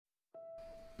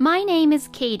My name is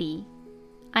Katie.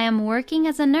 I am working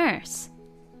as a nurse.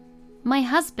 My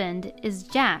husband is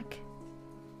Jack.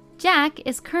 Jack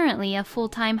is currently a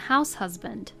full-time house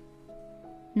husband.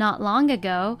 Not long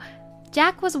ago,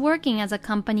 Jack was working as a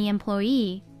company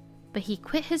employee, but he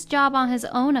quit his job on his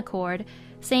own accord,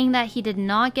 saying that he did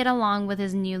not get along with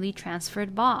his newly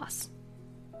transferred boss.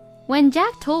 When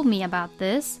Jack told me about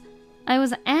this, I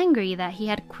was angry that he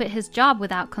had quit his job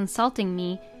without consulting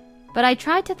me, but I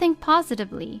tried to think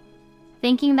positively,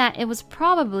 thinking that it was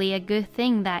probably a good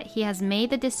thing that he has made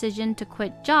the decision to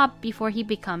quit job before he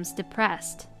becomes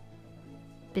depressed.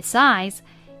 Besides,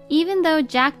 even though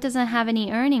Jack doesn't have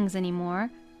any earnings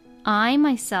anymore, I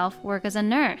myself work as a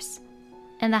nurse,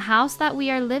 and the house that we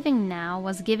are living now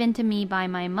was given to me by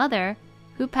my mother,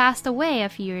 who passed away a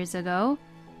few years ago,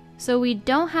 so we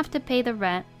don't have to pay the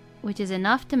rent, which is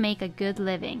enough to make a good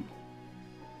living.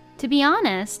 To be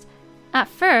honest, at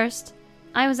first,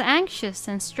 I was anxious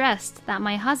and stressed that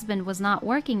my husband was not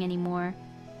working anymore,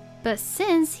 but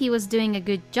since he was doing a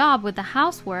good job with the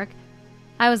housework,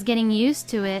 I was getting used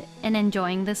to it and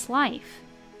enjoying this life.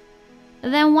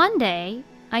 Then one day,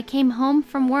 I came home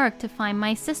from work to find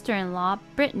my sister-in-law,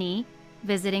 Brittany,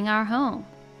 visiting our home.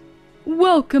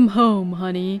 Welcome home,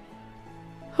 honey.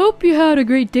 Hope you had a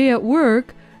great day at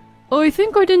work. I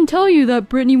think I didn't tell you that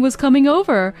Brittany was coming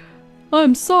over.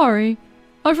 I'm sorry.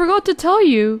 I forgot to tell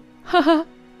you. Haha.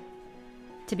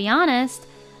 To be honest,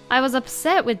 I was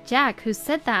upset with Jack, who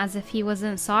said that as if he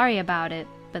wasn't sorry about it,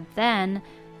 but then,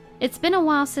 it's been a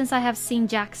while since I have seen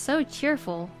Jack so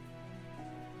cheerful.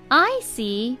 I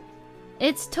see.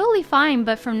 It's totally fine,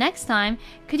 but from next time,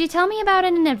 could you tell me about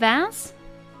it in advance?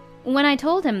 When I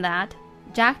told him that,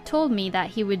 Jack told me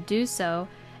that he would do so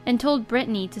and told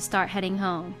Brittany to start heading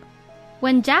home.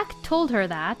 When Jack told her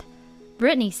that,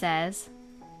 Brittany says,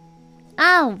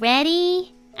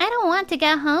 Already? I don't want to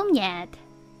go home yet.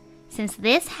 Since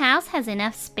this house has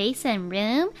enough space and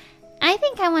room, I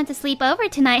think I want to sleep over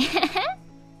tonight.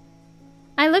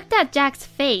 I looked at Jack's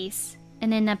face,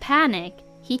 and in a panic,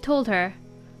 he told her,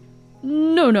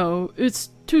 No, it's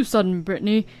too sudden,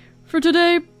 Brittany. For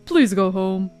today, please go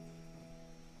home.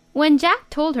 When Jack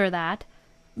told her that,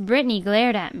 Brittany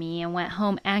glared at me and went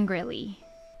home angrily.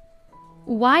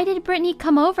 Why did Brittany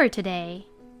come over today?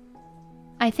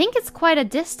 I think it's quite a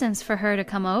distance for her to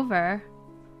come over.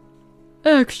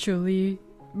 Actually,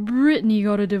 Brittany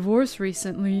got a divorce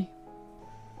recently.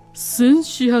 Since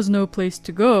she has no place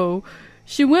to go,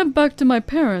 she went back to my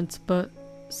parents, but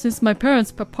since my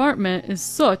parents' apartment is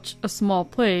such a small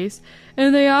place,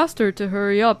 and they asked her to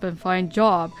hurry up and find a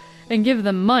job and give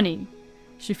them money,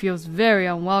 she feels very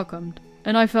unwelcomed,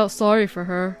 and I felt sorry for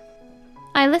her.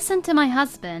 I listened to my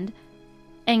husband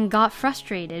and got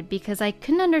frustrated because I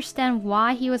couldn't understand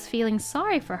why he was feeling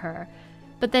sorry for her,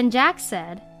 but then Jack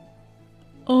said,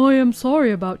 I am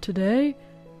sorry about today.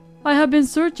 I have been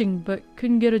searching but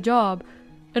couldn't get a job,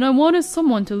 and I wanted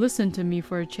someone to listen to me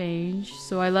for a change,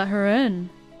 so I let her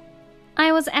in.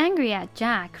 I was angry at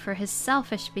Jack for his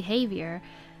selfish behavior,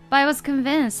 but I was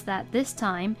convinced that this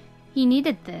time he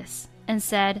needed this, and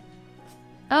said,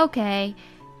 Okay,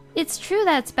 it's true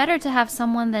that it's better to have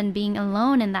someone than being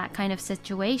alone in that kind of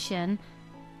situation,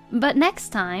 but next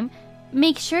time,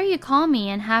 make sure you call me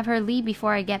and have her leave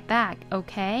before I get back,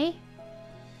 okay?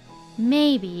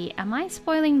 Maybe, am I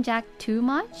spoiling Jack too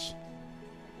much?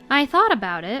 I thought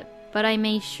about it, but I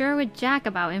made sure with Jack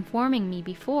about informing me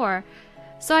before,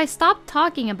 so I stopped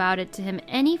talking about it to him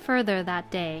any further that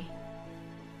day.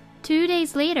 2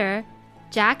 days later,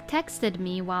 Jack texted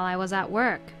me while I was at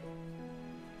work.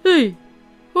 Hey,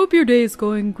 hope your day is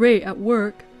going great at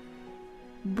work.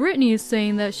 Brittany is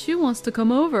saying that she wants to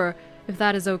come over, if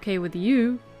that is okay with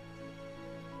you.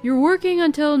 You're working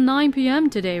until 9 p.m.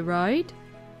 today, right?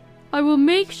 I will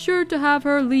make sure to have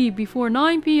her leave before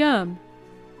 9 p.m.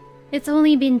 It's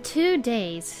only been 2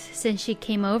 days since she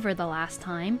came over the last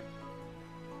time.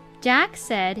 Jack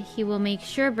said he will make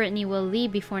sure Brittany will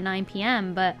leave before 9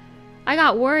 p.m., but I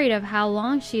got worried of how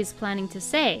long she is planning to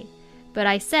stay. But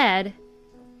I said,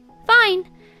 Fine,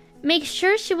 make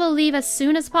sure she will leave as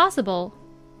soon as possible.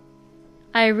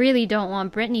 I really don't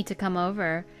want Brittany to come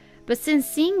over, but since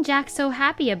seeing Jack so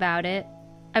happy about it,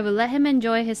 I would let him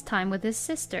enjoy his time with his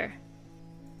sister.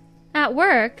 At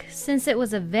work, since it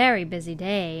was a very busy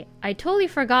day, I totally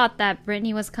forgot that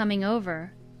Brittany was coming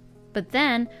over. But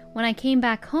then, when I came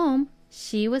back home,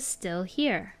 she was still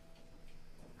here.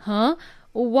 Huh?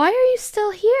 Why are you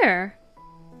still here?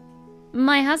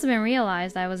 My husband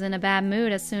realized I was in a bad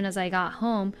mood as soon as I got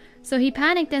home, so he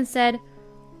panicked and said,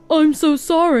 I'm so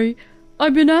sorry.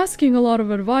 I've been asking a lot of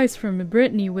advice from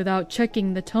Brittany without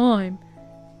checking the time.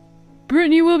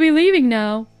 Brittany will be leaving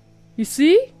now. You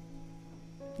see?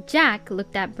 Jack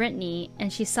looked at Brittany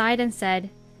and she sighed and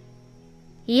said,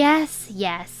 Yes,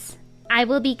 yes. I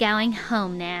will be going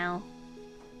home now.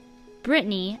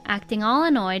 Brittany, acting all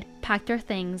annoyed, packed her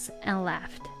things and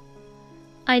left.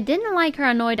 I didn't like her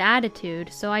annoyed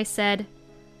attitude, so I said,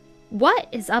 What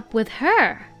is up with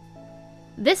her?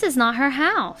 This is not her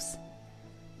house.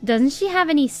 Doesn't she have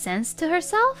any sense to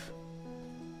herself?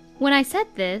 When I said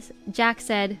this, Jack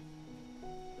said,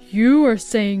 You are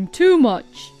saying too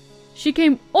much. She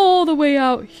came all the way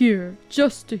out here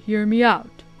just to hear me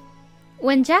out.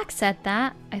 When Jack said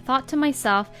that, I thought to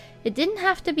myself, it didn't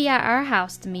have to be at our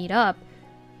house to meet up.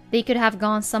 They could have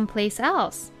gone someplace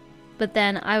else. But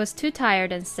then I was too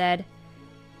tired and said,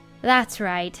 That's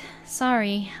right.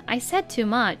 Sorry, I said too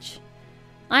much.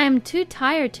 I am too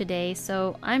tired today,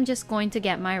 so I'm just going to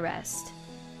get my rest.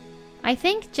 I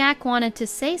think Jack wanted to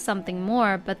say something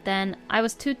more, but then I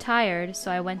was too tired,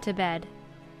 so I went to bed.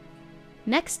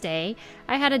 Next day,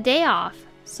 I had a day off,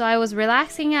 so I was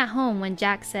relaxing at home when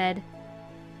Jack said,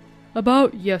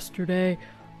 About yesterday,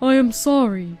 I am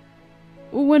sorry.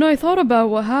 When I thought about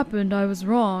what happened, I was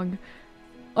wrong.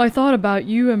 I thought about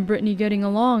you and Brittany getting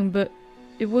along, but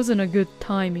it wasn't a good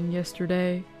timing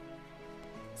yesterday.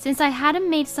 Since I hadn't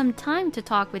made some time to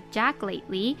talk with Jack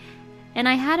lately, and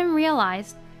I hadn't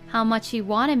realized how much he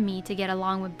wanted me to get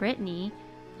along with Brittany,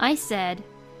 I said,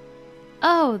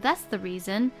 Oh, that's the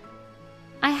reason.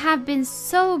 I have been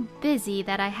so busy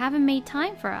that I haven't made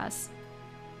time for us.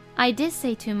 I did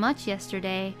say too much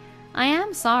yesterday. I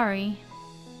am sorry.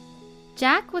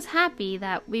 Jack was happy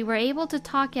that we were able to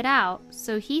talk it out,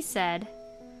 so he said,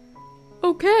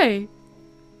 Okay.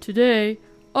 Today,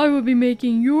 I will be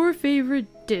making your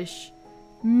favorite dish,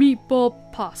 meatball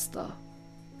pasta.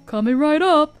 Coming right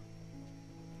up.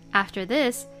 After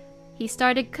this, he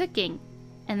started cooking,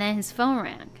 and then his phone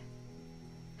rang.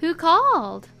 Who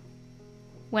called?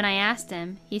 When I asked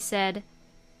him, he said,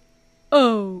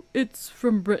 Oh, it's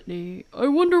from Brittany. I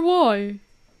wonder why.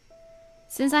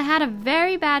 Since I had a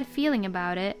very bad feeling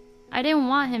about it, I didn't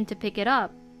want him to pick it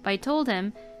up, but I told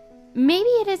him, Maybe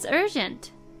it is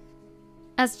urgent.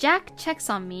 As Jack checks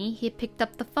on me, he picked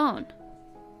up the phone.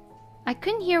 I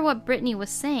couldn't hear what Brittany was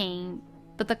saying,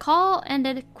 but the call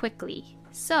ended quickly.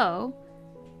 So,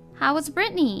 how was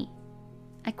Brittany?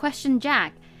 I questioned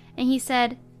Jack, and he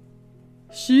said,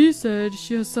 She said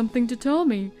she has something to tell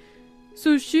me,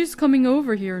 so she's coming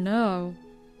over here now.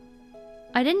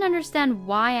 I didn't understand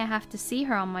why I have to see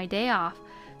her on my day off,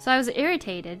 so I was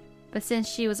irritated, but since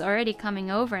she was already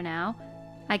coming over now,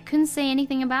 I couldn't say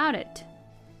anything about it.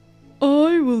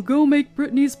 I will go make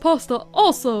Brittany's pasta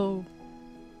also.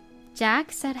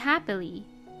 Jack said happily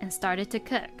and started to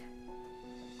cook.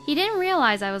 He didn't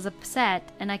realize I was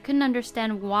upset, and I couldn't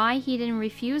understand why he didn't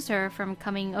refuse her from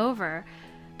coming over,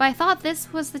 but I thought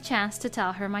this was the chance to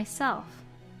tell her myself.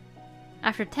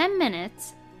 After 10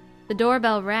 minutes, the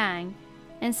doorbell rang,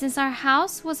 and since our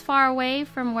house was far away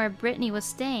from where Brittany was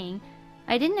staying,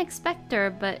 I didn't expect her,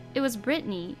 but it was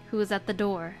Brittany who was at the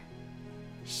door.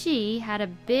 She had a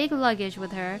big luggage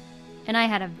with her, and I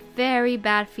had a very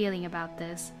bad feeling about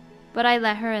this, but I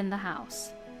let her in the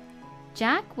house.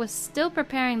 Jack was still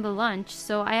preparing the lunch,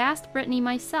 so I asked Brittany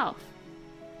myself,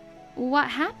 What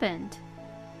happened?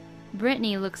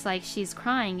 Brittany looks like she's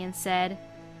crying and said,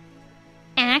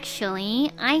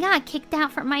 Actually, I got kicked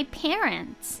out from my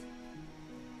parents.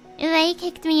 They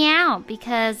kicked me out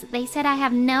because they said I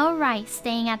have no right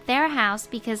staying at their house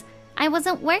because I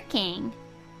wasn't working.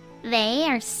 They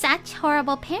are such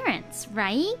horrible parents,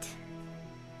 right?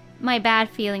 My bad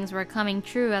feelings were coming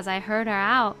true as I heard her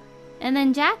out, and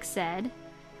then Jack said,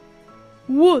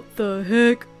 What the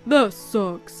heck? That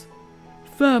sucks.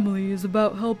 Family is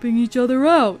about helping each other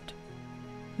out.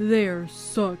 They are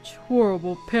such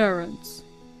horrible parents.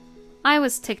 I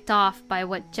was ticked off by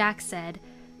what Jack said,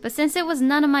 but since it was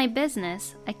none of my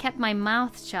business, I kept my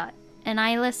mouth shut, and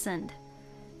I listened.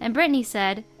 And Brittany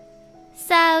said,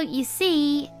 So, you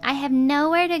see, I have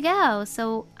nowhere to go,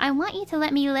 so I want you to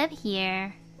let me live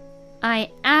here.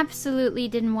 I absolutely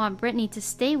didn't want Brittany to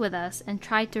stay with us and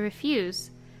tried to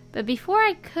refuse, but before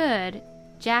I could,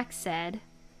 Jack said,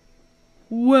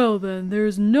 Well then,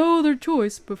 there's no other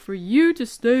choice but for you to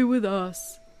stay with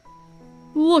us.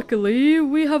 Luckily,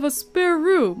 we have a spare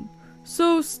room,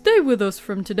 so stay with us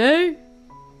from today.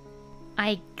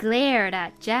 I glared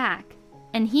at Jack,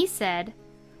 and he said,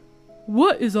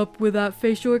 What is up with that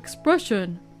facial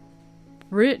expression?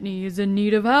 Brittany is in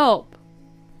need of help.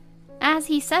 As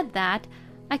he said that,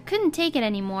 I couldn't take it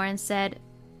anymore and said,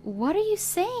 What are you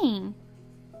saying?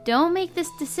 Don't make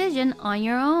this decision on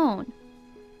your own.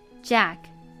 Jack,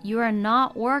 you are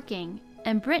not working,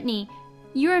 and Brittany,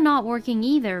 you're not working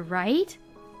either, right?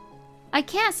 I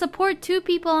can't support 2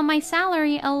 people on my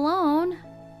salary alone.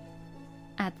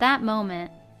 At that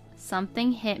moment,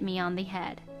 something hit me on the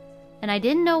head, and I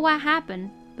didn't know what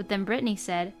happened, but then Brittany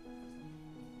said,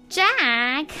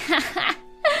 Jack,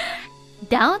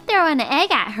 don't throw an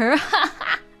egg at her.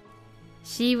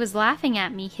 She was laughing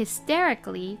at me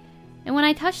hysterically, and when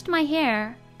I touched my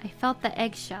hair, I felt the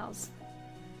eggshells.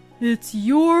 It's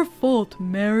your fault,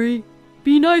 Mary.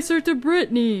 Be nicer to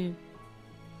Brittany.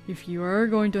 If you are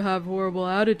going to have horrible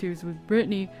attitudes with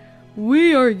Brittany,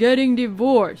 we are getting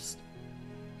divorced.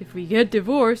 If we get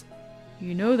divorced,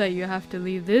 you know that you have to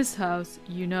leave this house,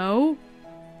 you know?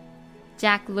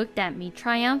 Jack looked at me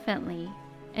triumphantly,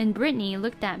 and Brittany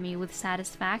looked at me with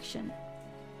satisfaction.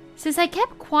 Since I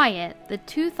kept quiet, the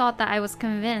 2 thought that I was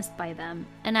convinced by them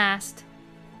and asked,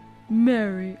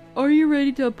 Mary, are you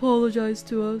ready to apologize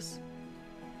to us?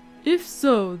 If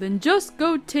so, then just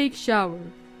go take shower.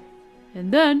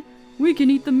 And then we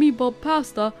can eat the meatball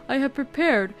pasta I have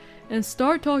prepared and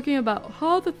start talking about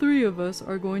how the 3 of us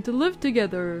are going to live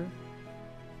together.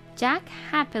 Jack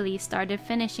happily started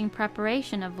finishing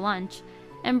preparation of lunch,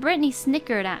 and Brittany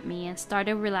snickered at me and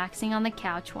started relaxing on the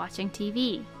couch watching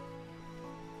TV.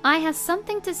 I had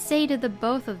something to say to the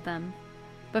both of them,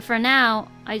 but for now,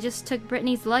 I just took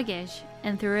Brittany's luggage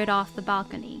and threw it off the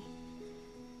balcony.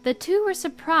 The 2 were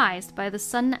surprised by the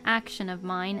sudden action of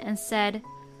mine and said,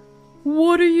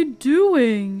 What are you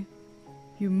doing?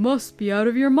 You must be out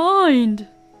of your mind.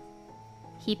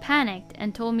 He panicked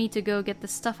and told me to go get the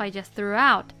stuff I just threw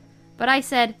out, but I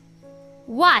said,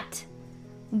 What?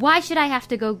 Why should I have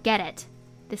to go get it?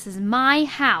 This is my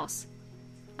house.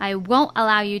 I won't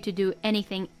allow you to do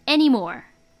anything anymore.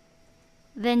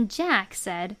 Then Jack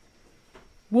said,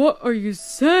 What are you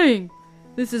saying?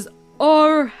 This is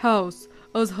our house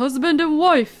as husband and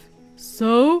wife.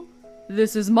 So,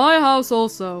 this is my house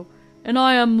also, and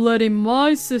I am letting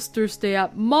my sister stay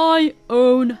at my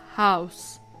own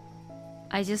house.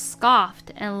 I just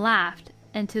scoffed and laughed,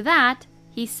 and to that,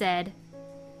 he said,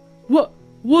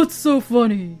 What's so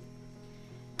funny?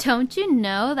 Don't you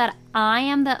know that I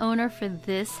am the owner for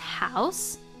this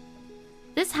house?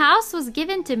 This house was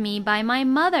given to me by my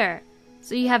mother,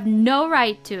 so you have no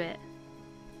right to it.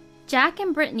 Jack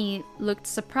and Brittany looked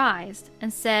surprised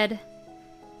and said,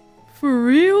 For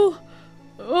real?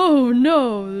 Oh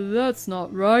no, that's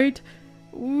not right.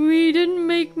 We didn't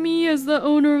make me as the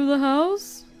owner of the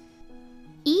house.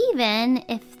 Even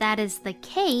if that is the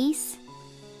case,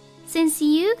 since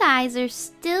you guys are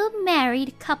still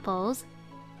married couples,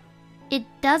 it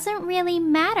doesn't really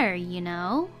matter, you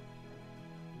know.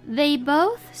 They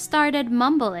both started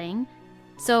mumbling,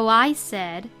 so I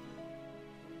said,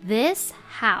 This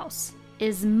house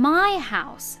is my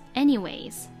house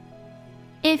anyways.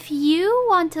 If you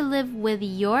want to live with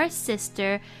your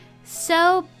sister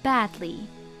so badly,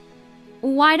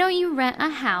 why don't you rent a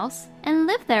house and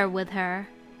live there with her?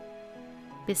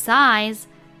 Besides,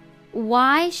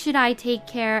 why should I take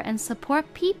care and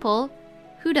support people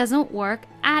who doesn't work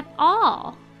at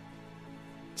all?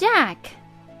 Jack,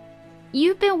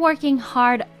 you've been working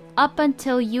hard up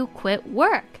until you quit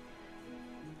work.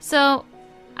 So,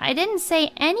 I didn't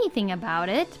say anything about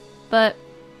it, but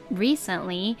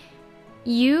recently,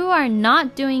 you are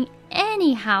not doing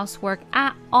any housework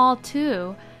at all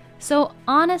too. So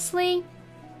honestly,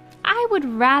 I would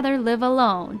rather live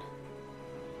alone.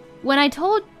 When I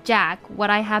told Jack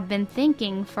what I have been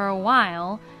thinking for a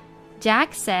while,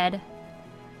 Jack said,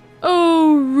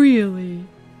 Oh, really?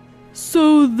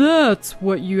 So that's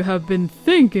what you have been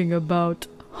thinking about,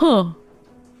 huh?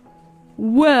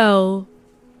 Well,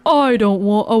 I don't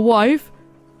want a wife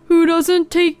who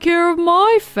doesn't take care of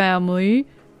my family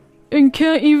and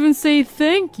can't even say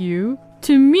thank you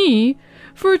to me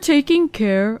for taking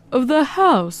care of the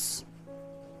house.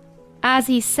 As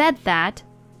he said that,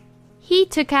 he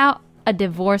took out a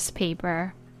divorce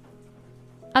paper.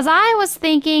 As I was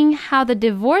thinking how the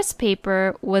divorce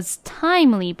paper was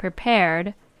timely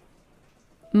prepared,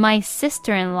 my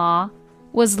sister-in-law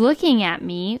was looking at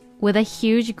me with a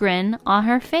huge grin on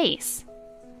her face.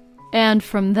 And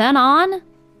from then on,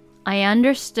 I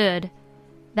understood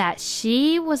that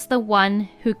she was the one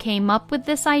who came up with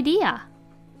this idea.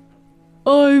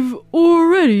 I've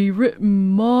already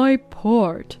written my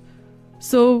part,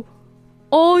 so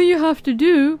all you have to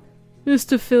do is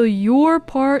to fill your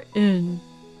part in.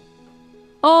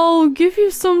 I'll give you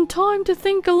some time to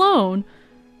think alone,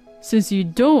 since you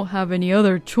don't have any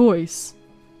other choice.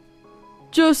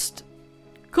 Just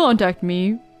contact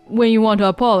me when you want to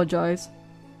apologize.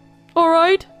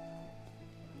 Alright?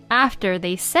 After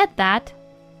they said that,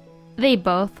 they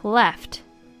both left.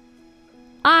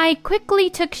 I quickly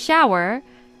took shower,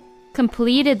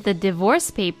 completed the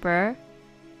divorce paper,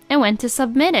 and went to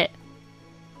submit it.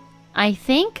 I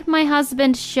think my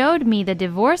husband showed me the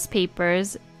divorce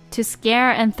papers to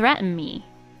scare and threaten me.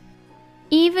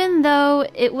 Even though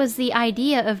it was the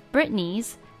idea of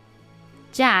Brittany's,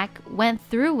 Jack went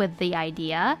through with the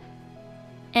idea,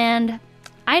 and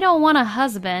I don't want a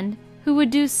husband who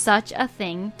would do such a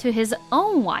thing to his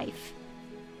own wife.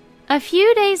 A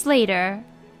few days later,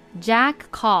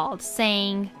 Jack called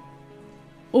saying,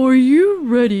 Are you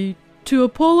ready to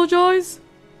apologize?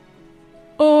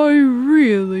 I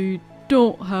really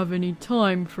don't have any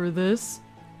time for this.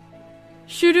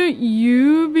 Shouldn't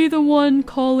you be the one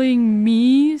calling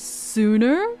me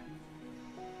sooner?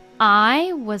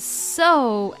 I was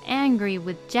so angry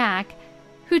with Jack,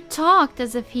 who talked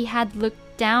as if he had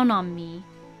looked down on me.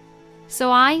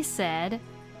 So I said,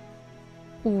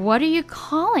 What are you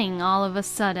calling all of a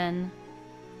sudden?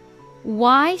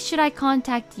 Why should I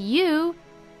contact you,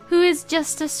 who is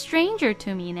just a stranger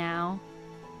to me now?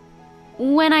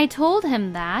 When I told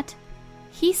him that,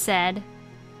 he said,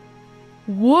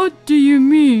 What do you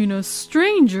mean, a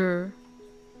stranger?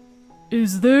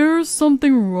 Is there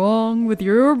something wrong with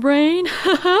your brain?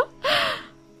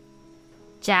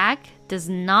 Jack does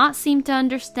not seem to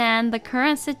understand the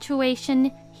current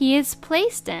situation he is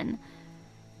placed in.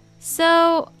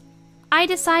 So I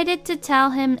decided to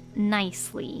tell him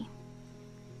nicely.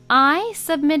 I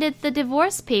submitted the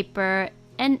divorce paper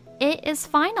and it is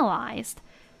finalized.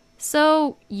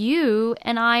 So you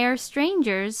and I are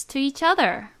strangers to each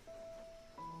other.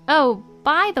 Oh,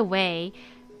 by the way,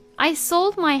 I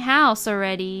sold my house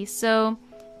already, so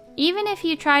even if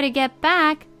you try to get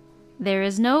back, there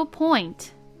is no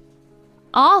point.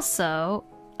 Also,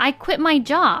 I quit my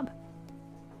job,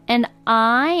 and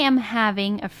I am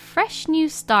having a fresh new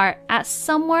start at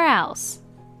somewhere else.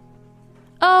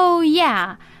 Oh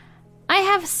yeah, I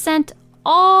have sent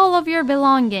all of your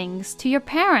belongings to your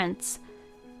parents,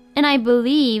 and I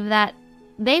believe that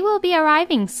they will be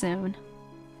arriving soon.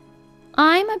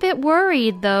 I'm a bit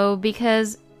worried though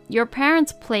because your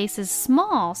parents' place is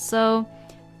small, so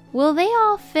will they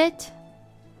all fit?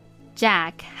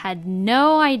 Jack had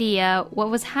no idea what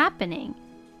was happening,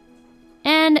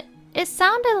 and it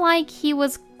sounded like he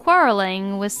was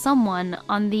quarreling with someone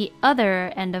on the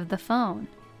other end of the phone.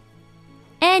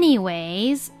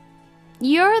 Anyways,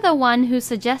 you're the one who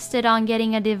suggested on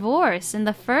getting a divorce in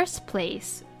the first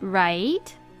place,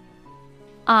 right?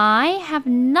 I have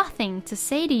nothing to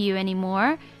say to you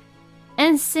anymore,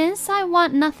 and since I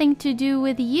want nothing to do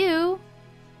with you,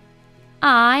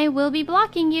 I will be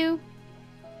blocking you.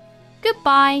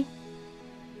 Goodbye.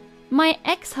 My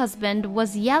ex-husband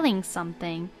was yelling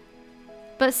something,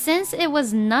 but since it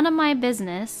was none of my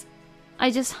business,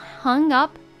 I just hung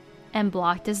up and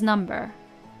blocked his number.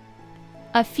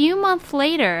 A few months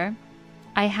later,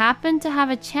 I happened to have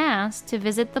a chance to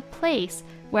visit the place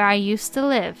where I used to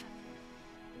live.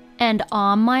 And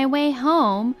on my way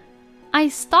home, I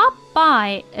stopped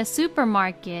by a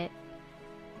supermarket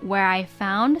where I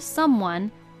found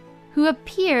someone who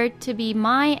appeared to be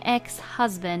my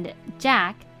ex-husband,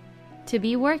 Jack, to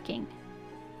be working.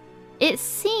 It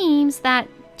seems that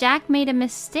Jack made a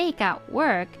mistake at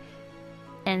work,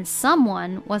 and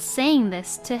someone was saying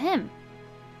this to him.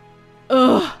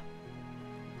 Ugh!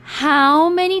 How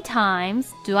many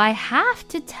times do I have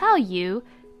to tell you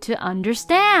to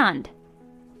understand?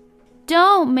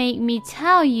 Don't make me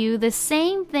tell you the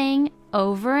same thing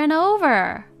over and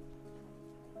over.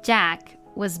 Jack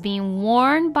was being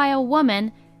warned by a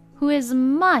woman who is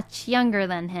much younger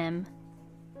than him,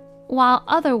 while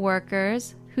other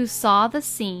workers who saw the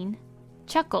scene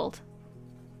chuckled.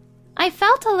 I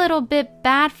felt a little bit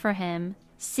bad for him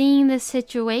seeing this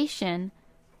situation,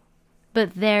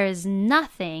 but there is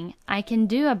nothing I can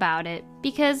do about it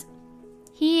because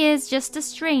he is just a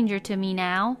stranger to me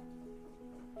now.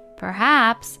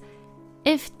 Perhaps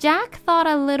if Jack thought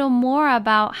a little more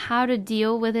about how to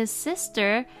deal with his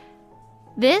sister,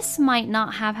 this might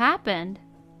not have happened.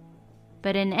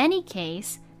 But in any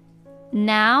case,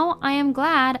 now I am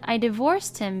glad I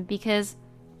divorced him because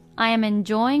I am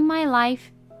enjoying my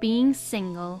life being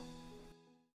single.